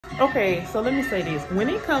Okay, so let me say this. When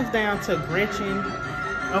it comes down to Gretchen,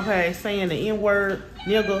 okay, saying the N-word,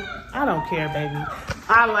 nigga, I don't care, baby.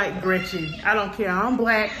 I like Gretchen. I don't care. I'm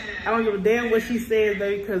black. I don't give a damn what she says,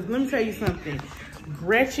 baby, because let me tell you something.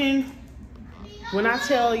 Gretchen, when I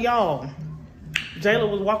tell y'all, JELA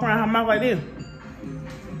was walking around her mouth like this.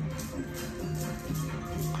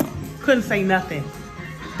 Couldn't say nothing.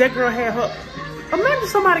 That girl had her... Imagine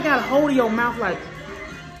somebody got a hold of your mouth like...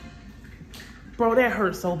 Bro, that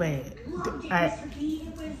hurt so bad. I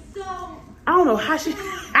don't know how she...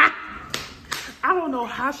 I don't know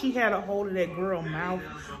how she had a hold of that girl's mouth.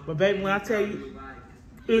 But baby, when I tell you,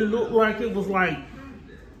 it looked like it was like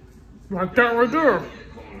that right there.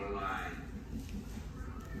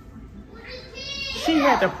 She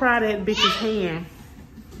had to pry that bitch's hand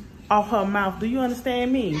off her mouth. Do you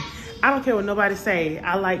understand me? I don't care what nobody say.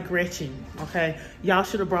 I like Gretchen, okay? Y'all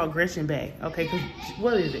should have brought Gretchen back, okay? Because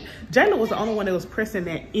what is it? JELA was the only one that was pressing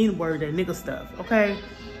that N-word, that nigga stuff, okay?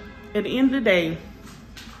 At the end of the day,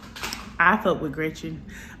 I fuck with Gretchen.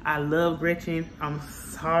 I love Gretchen. I'm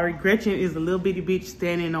sorry. Gretchen is a little bitty bitch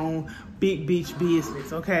standing on big bitch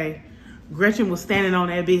business, okay? Gretchen was standing on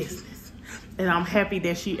that business. And I'm happy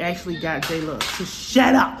that she actually got JELA to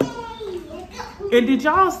shut up. And did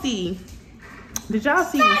y'all see when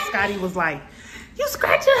Scotty was like, you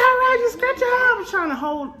scratching her out, you scratching her out? I was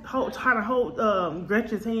trying to hold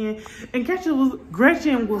Gretchen's hand. And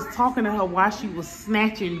Gretchen was talking to her while she was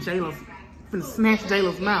snatching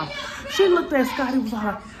JELA's mouth. She looked at Scotty, was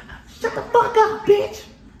like, shut the fuck up, bitch.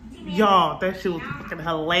 Y'all, that shit was fucking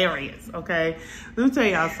hilarious, okay? Let me tell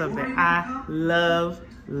y'all something. I love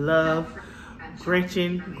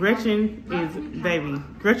Gretchen. Gretchen is, baby,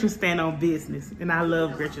 Gretchen stand on business. And I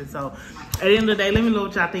love Gretchen. So, at the end of the day, let me know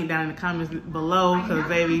what y'all think down in the comments below. Because,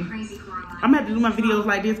 baby, I'm going to have to do my videos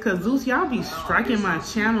like this. Because, Zeus, y'all be striking my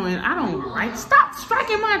channel. And I don't like, stop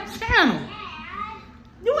striking my channel.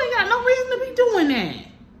 You ain't got no reason to be doing that.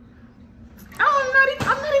 I'm not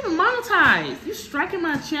even monetized. You striking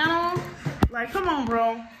my channel? Like, come on,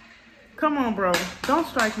 bro. Come on, bro. Don't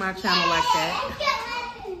strike my channel like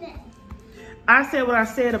that. I said what I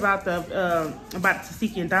said about the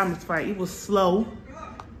Tasiki and Diamond's fight. It was slow.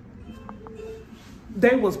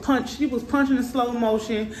 She was punching in slow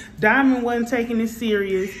motion. Diamond wasn't taking it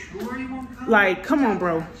serious. Like, come on,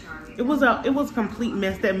 bro. It was a complete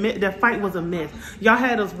mess. That fight was a mess. Y'all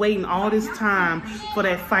had us waiting all this time for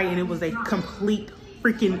that fight, and it was a complete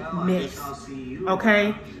freaking mess.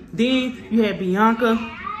 Okay? Then you had Bianca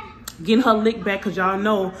getting her lick back because y'all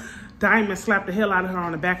know Diamond slapped the hell out of her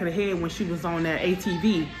on the back of the head when she was on that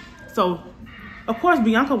ATV. So, of course,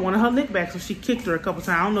 Bianca wanted her lick back, so she kicked her a couple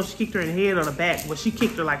times. I don't know if she kicked her in the head or the back, but she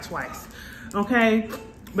kicked her like twice. Okay?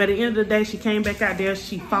 But at the end of the day, she came back out there.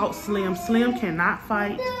 She fought Slim. Slim cannot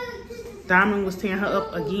fight. Diamond was tearing her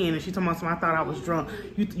up again, and she told me, I thought I was drunk.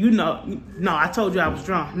 You know, no, I told you I was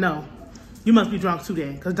drunk. No, you must be drunk too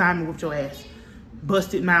then, because Diamond whooped your ass.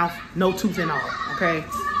 Busted mouth, no tooth and all, okay?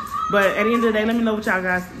 But at the end of the day, let me know what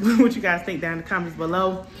you guys think down in the comments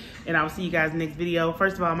below, and I will see you guys in the next video.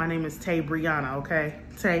 First of all, my name is Tay Brianna, okay?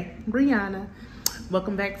 Tay Brianna.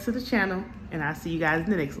 Welcome back to the channel, and I'll see you guys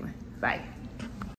in the next one. Bye.